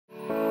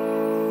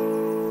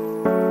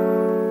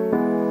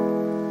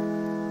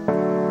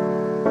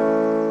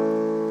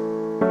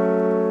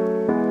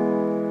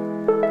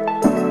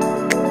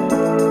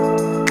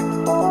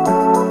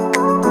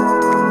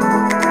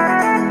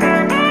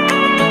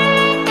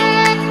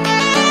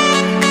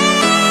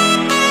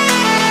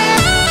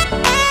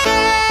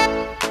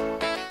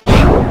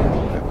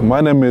My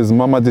name is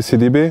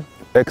Mamady,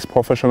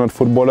 ex-professional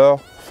footballer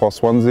for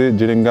Swansea,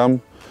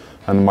 Gillingham,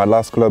 and my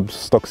last club,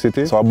 Stoke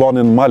City. So I was born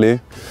in Mali,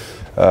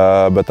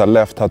 but I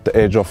left at the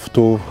age of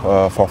 2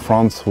 for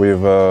France with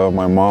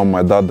my mom,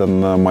 my dad,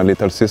 and my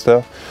little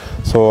sister.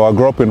 So I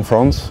grew up in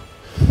France.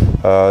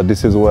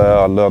 This is where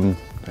I learned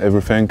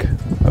everything,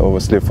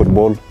 obviously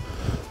football.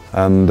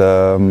 And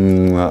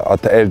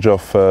at the age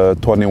of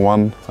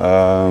 21,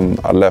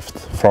 I left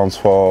France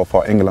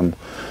for England.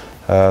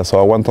 So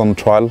I went on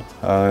trial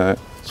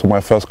to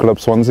my first club,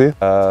 Swansea.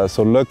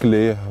 So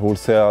luckily, I would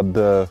say I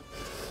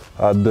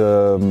had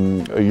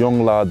a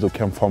young lad who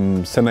came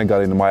from Senegal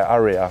in my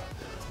area,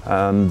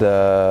 and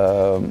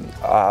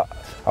I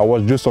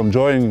was just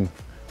enjoying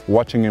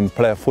watching him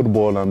play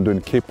football and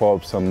doing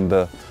keep-ups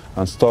and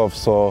stuff.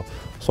 So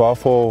I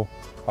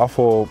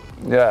thought,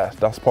 yeah,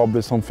 that's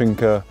probably something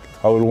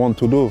I will want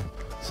to do.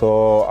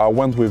 So I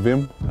went with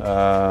him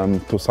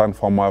to sign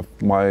for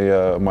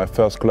my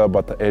first club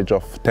at the age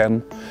of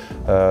 10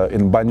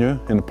 in Bagneux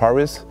in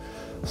Paris.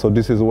 So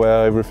this is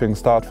where everything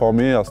started for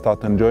me. I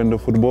started enjoying the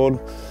football,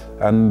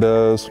 and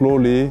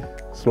slowly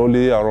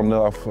around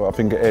I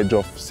think the age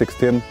of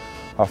 16,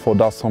 I thought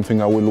that's something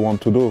I will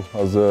want to do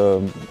as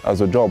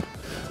a job.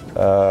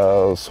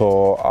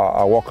 So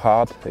I worked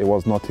hard. It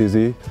was not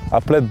easy.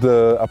 I played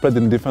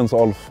in defense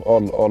all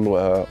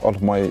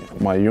of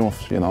my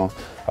youth. You know,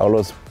 I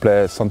always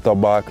play centre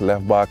back,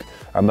 left back,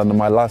 and then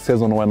my last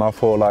season when I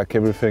felt like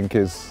everything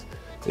is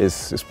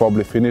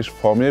probably finished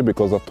for me,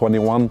 because at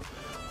 21,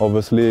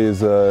 obviously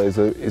is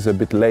a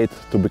bit late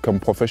to become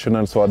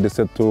professional. So I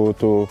decided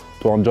to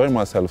enjoy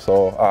myself.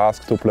 So I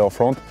asked to play up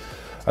front,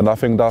 and I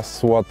think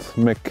that's what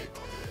make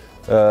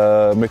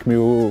me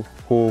who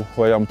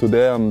I am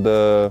today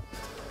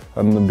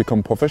and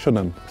become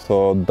professional.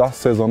 So that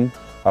season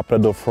I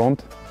played up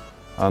front,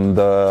 and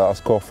I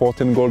scored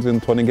 14 goals in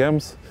 20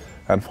 games.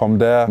 And from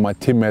there, my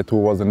teammate, who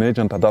was an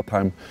agent at that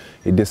time,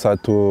 he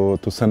decided to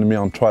send me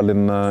on trial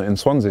in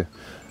Swansea.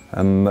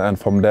 And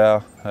from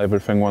there,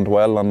 everything went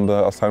well, and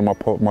I signed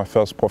my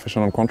first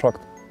professional contract.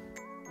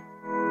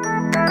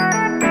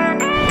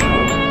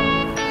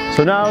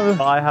 So now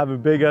I have a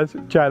bigger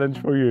challenge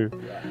for you.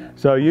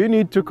 So you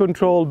need to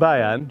control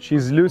Bayan.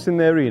 She's loose in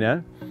the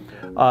arena,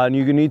 and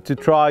you need to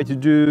try to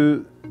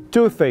do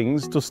 2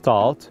 things to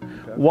start.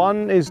 Okay.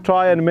 One is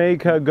try and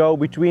make her go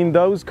between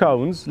those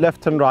cones,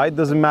 left and right,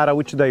 doesn't matter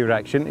which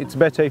direction. It's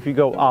better if you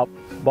go up,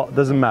 but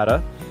doesn't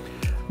matter.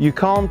 You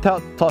can't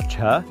touch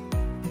her,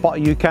 but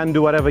you can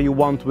do whatever you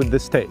want with the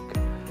stick.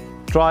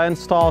 Try and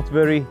start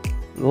very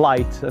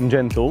light and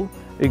gentle,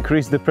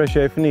 increase the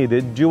pressure if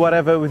needed, do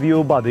whatever with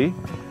your body,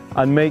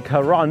 and make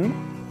her run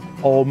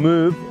or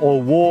move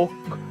or walk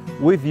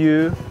with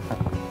you.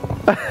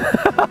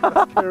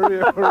 That's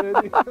scary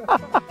already.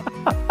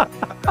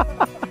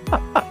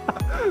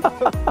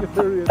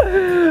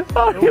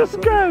 Are you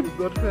scared? It's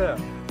not fair.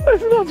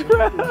 It's not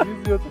fair. It's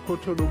easier to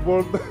control the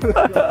ball than to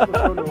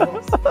control the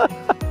horse.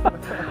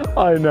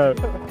 I know.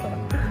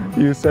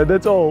 You said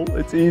it all.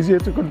 It's easier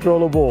to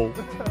control a ball.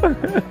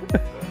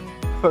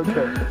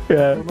 Okay.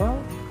 Yeah. So now,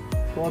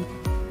 go on.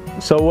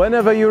 So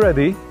whenever you're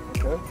ready,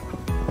 Okay.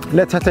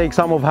 let her take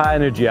some of her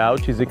energy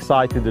out. She's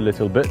excited a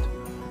little bit.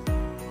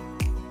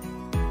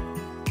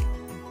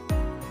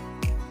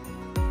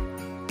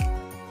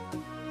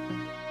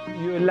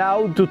 You're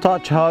allowed to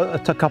touch her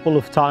a couple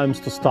of times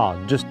to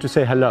start, just to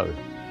say hello.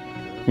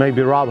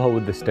 Maybe rub her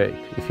with the stick,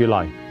 if you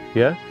like,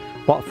 yeah?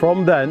 But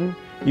from then,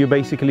 you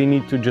basically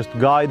need to just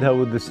guide her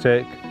with the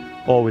stick,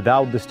 or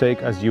without the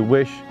stick, as you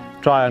wish.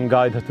 Try and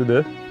guide her to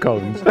the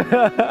cones.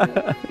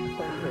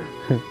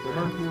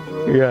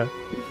 Yeah.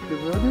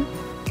 Ready?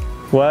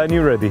 When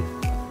you're ready.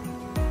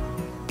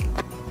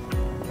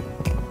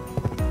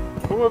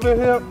 Come over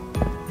here.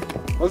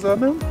 What's her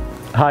name?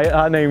 Hi,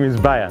 her name is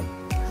Bayan.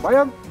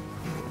 Bayan.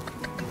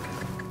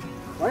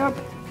 Bayan.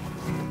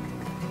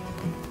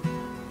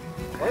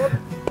 Bayan.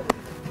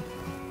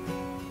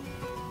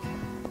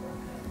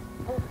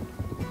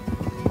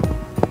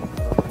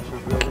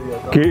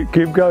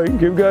 Keep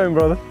going,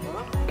 brother.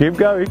 Keep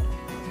going.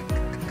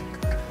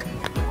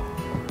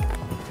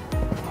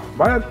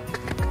 Bayan.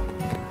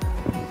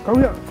 Come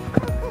here.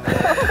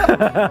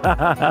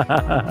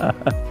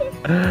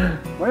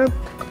 Bayan.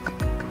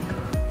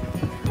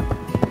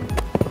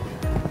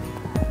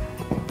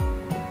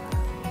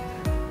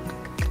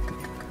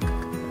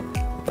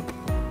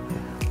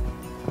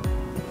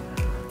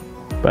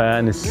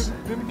 Bayan is...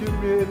 Didn't give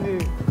me any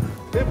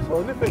tips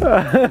or anything. I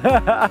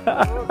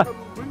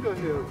can't bring her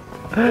here.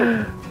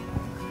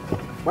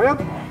 Bayan.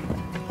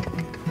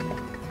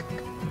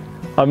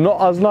 I'm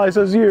not as nice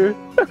as you.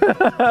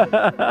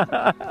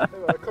 I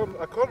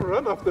can't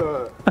run after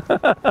her.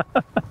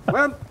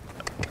 Man.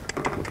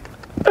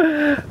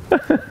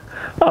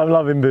 I'm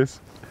loving this.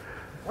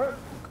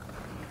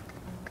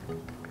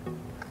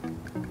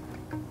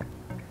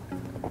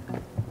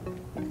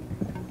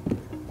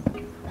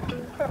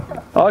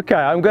 Okay,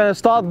 I'm going to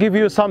start give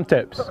you some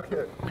tips.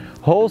 Okay.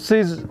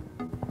 Horses'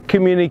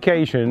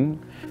 communication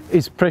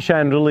is pressure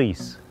and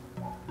release.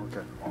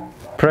 Okay.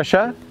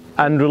 Pressure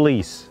and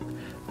release.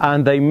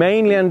 and they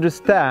mainly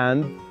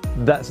understand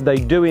that they're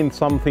doing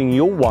something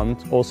you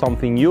want or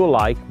something you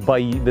like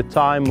by the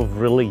time of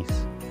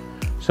release.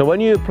 So when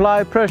you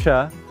apply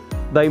pressure,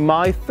 they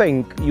might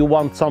think you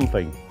want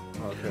something.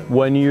 Okay.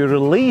 When you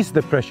release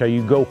the pressure,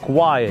 you go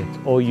quiet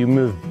or you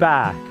move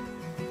back,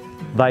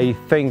 they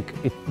think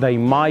they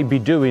might be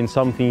doing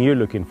something you're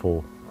looking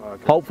for.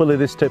 Okay. Hopefully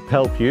this tip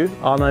helped you,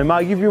 and I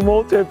might give you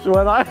more tips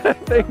when I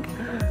think.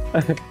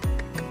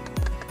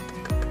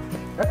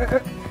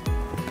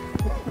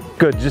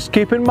 Good, just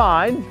keep in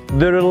mind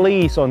the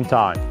release on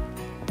time.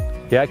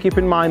 Yeah, keep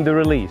in mind the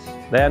release.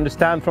 They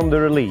understand from the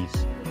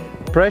release.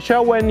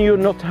 Pressure when you're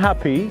not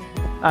happy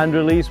and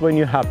release when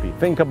you're happy.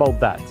 Think about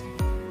that.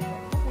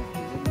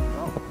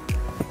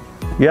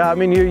 Yeah, I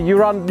mean,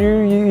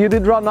 you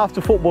did run after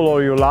football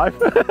all your life.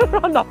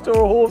 Run after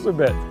a horse a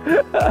bit.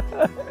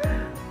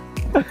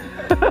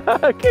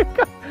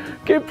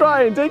 keep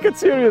trying, take it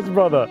serious,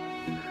 brother.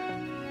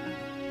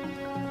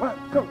 What?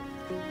 Come.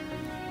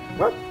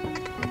 What?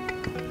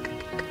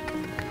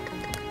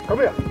 Come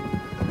here.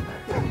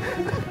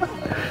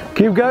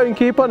 Keep going,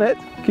 keep on it,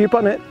 keep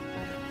on it.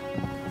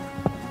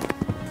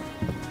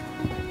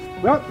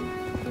 What?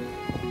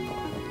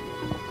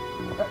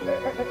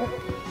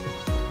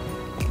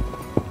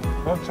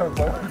 No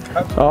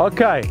chance.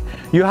 Okay,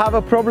 you have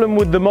a problem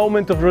with the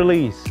moment of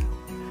release.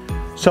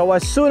 So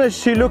as soon as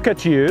she look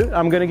at you,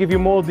 I'm going to give you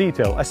more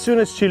detail. As soon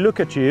as she look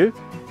at you,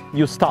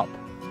 you stop.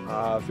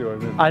 I see what I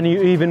mean. And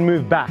you even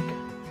move back.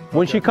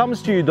 When she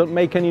comes to you, don't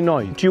make any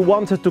noise. You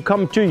want her to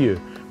come to you.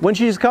 When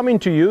she's coming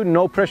to you,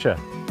 no pressure.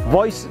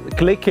 Voice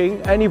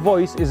clicking, any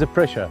voice is a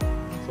pressure.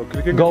 So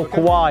clicking Go is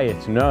okay?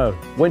 quiet, no.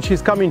 When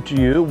she's coming to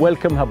you,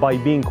 welcome her by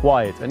being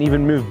quiet and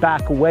even move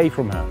back away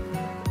from her.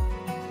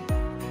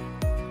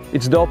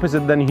 It's the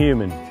opposite than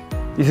human.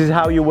 This is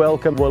how you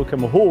welcome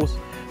a horse,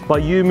 by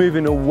you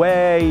moving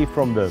away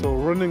from them. So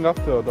running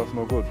after, that's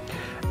no good.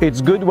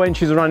 It's good when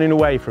she's running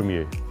away from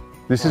you.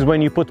 This is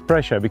when you put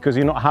pressure because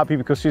you're not happy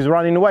because she's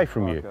running away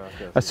from you.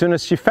 Okay. As soon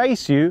as she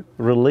faces you,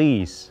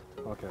 release.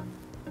 Okay.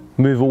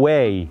 Move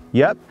away.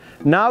 Yep.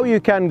 Now you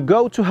can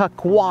go to her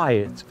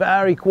quiet,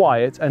 very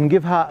quiet, and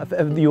give her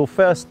your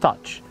first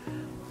touch.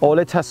 Or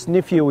let her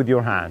sniff you with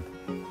your hand.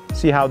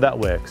 See how that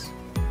works.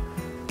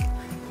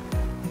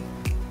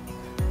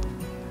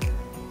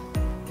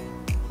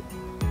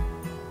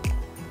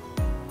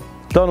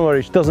 Don't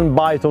worry, she doesn't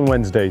bite on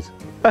Wednesdays.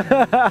 Give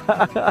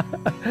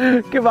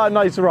her a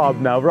nice rub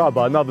now, rub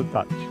her, another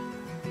touch.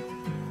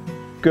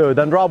 Good,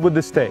 and rub with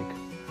the stick.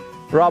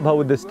 Rub her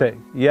with the stick.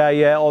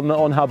 Yeah,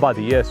 on her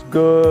body, yes,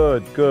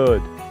 good.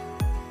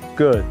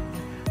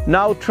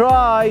 Now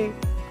try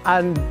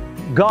and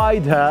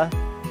guide her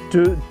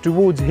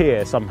towards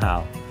here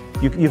somehow.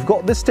 You've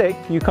got the stick,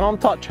 you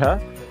can't touch her,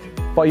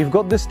 but you've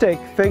got the stick,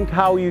 think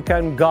how you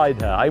can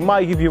guide her. I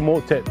might give you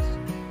more tips.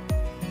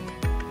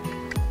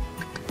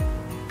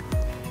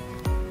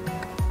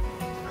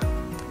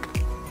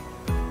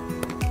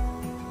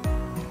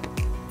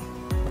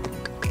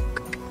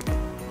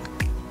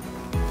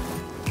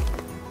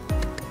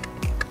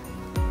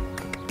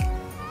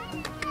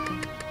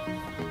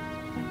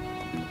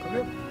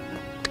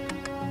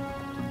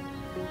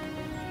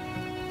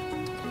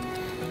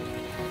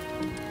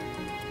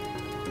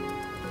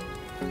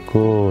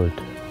 Good.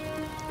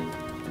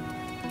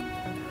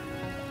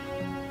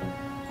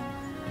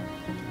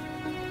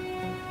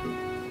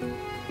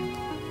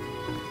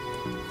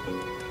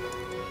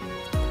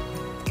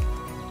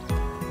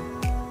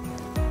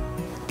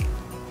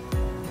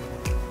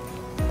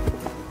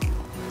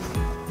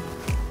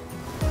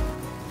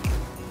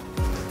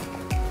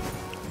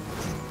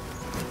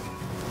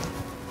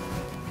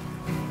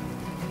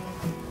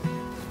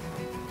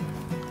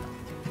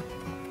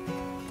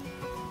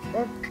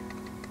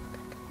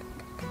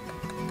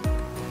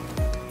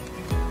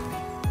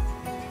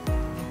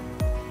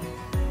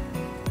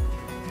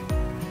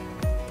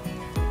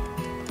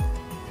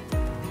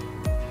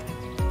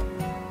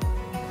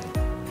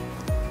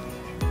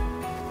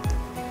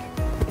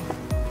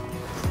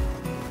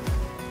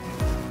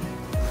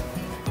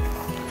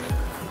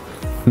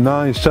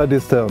 Now it's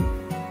Shady's turn.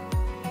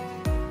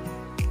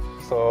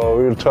 So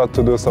we'll try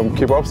to do some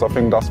keep-ups. I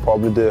think that's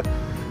probably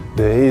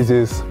the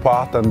easiest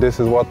part, and this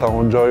is what I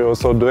enjoy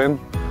also doing.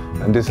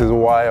 And this is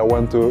why I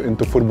went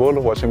into football,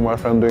 watching my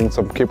friend doing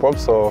some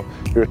keep-ups. So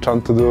we're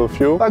trying to do a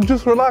few. Like,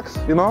 just relax,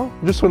 you know?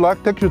 Just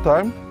relax, take your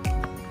time.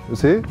 You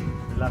see?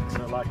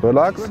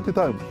 Relax. 20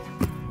 times.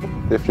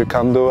 If you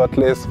can do at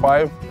least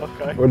 5,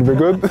 okay, would be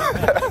good.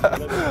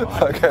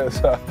 Okay,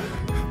 so.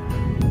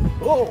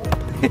 Oh.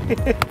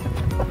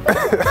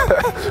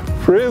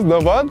 Freeze, no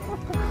bad.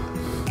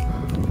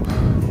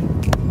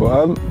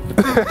 1.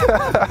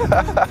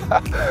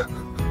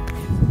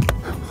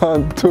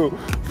 1, 2,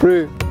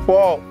 3,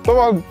 4. Come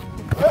on.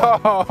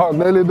 Oh,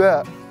 nearly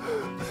there.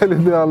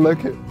 Nearly there,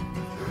 unlucky.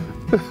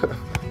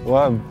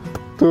 1,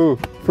 2,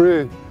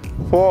 3,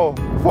 4,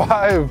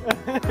 5.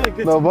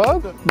 No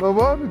bad. No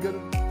bad. Get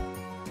it.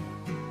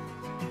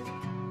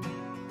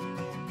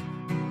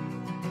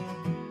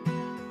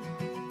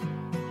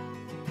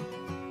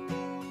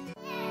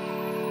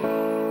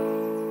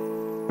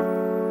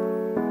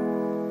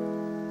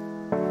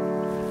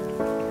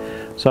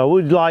 So I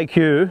would like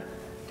you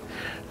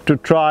to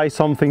try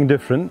something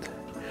different,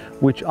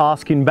 which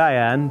asking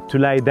Bayan to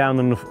lay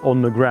down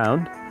on the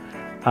ground.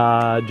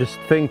 Just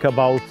think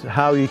about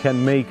how you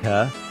can make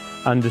her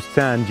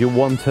understand you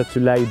want her to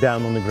lay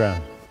down on the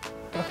ground.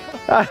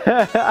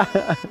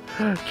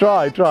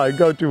 Try,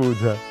 go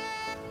towards her.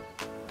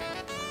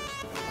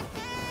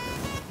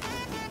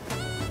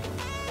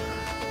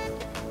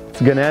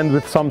 It's gonna end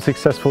with some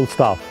successful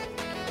stuff.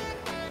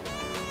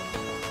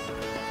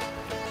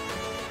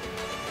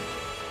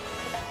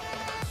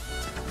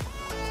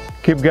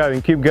 Keep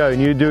going,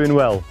 you're doing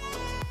well.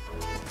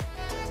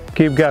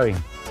 Keep going.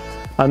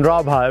 And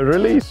rub her,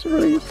 release.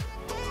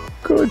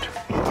 Good.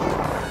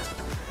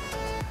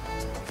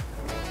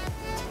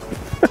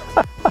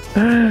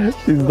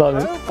 She's done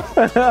it.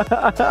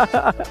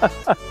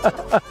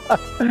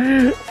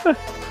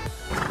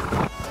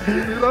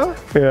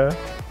 Yeah.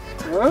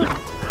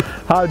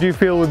 How do you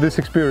feel with this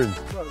experience?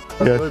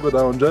 That's very good,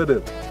 I enjoyed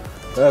it.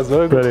 That's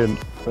very good. Brilliant.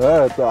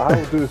 Yeah, how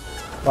do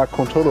I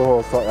control the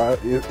horse?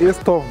 It's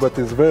tough, but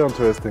it's very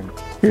interesting.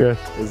 Yes.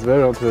 It's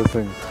very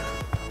interesting.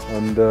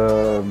 And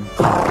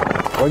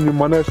when you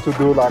manage to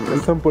do like a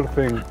simple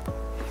thing,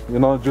 you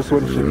know, just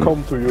when she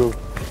come to you,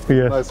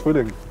 Yes. nice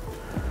feeling.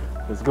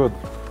 It's good.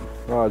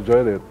 I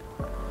enjoyed it.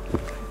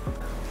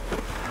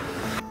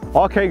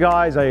 Okay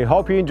guys, I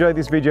hope you enjoyed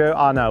this video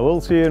and I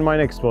will see you in my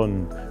next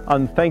one.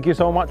 And thank you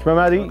so much,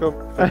 Mamady.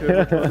 Welcome. Thank you very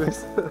much for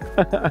this.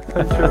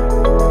 Thank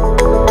you.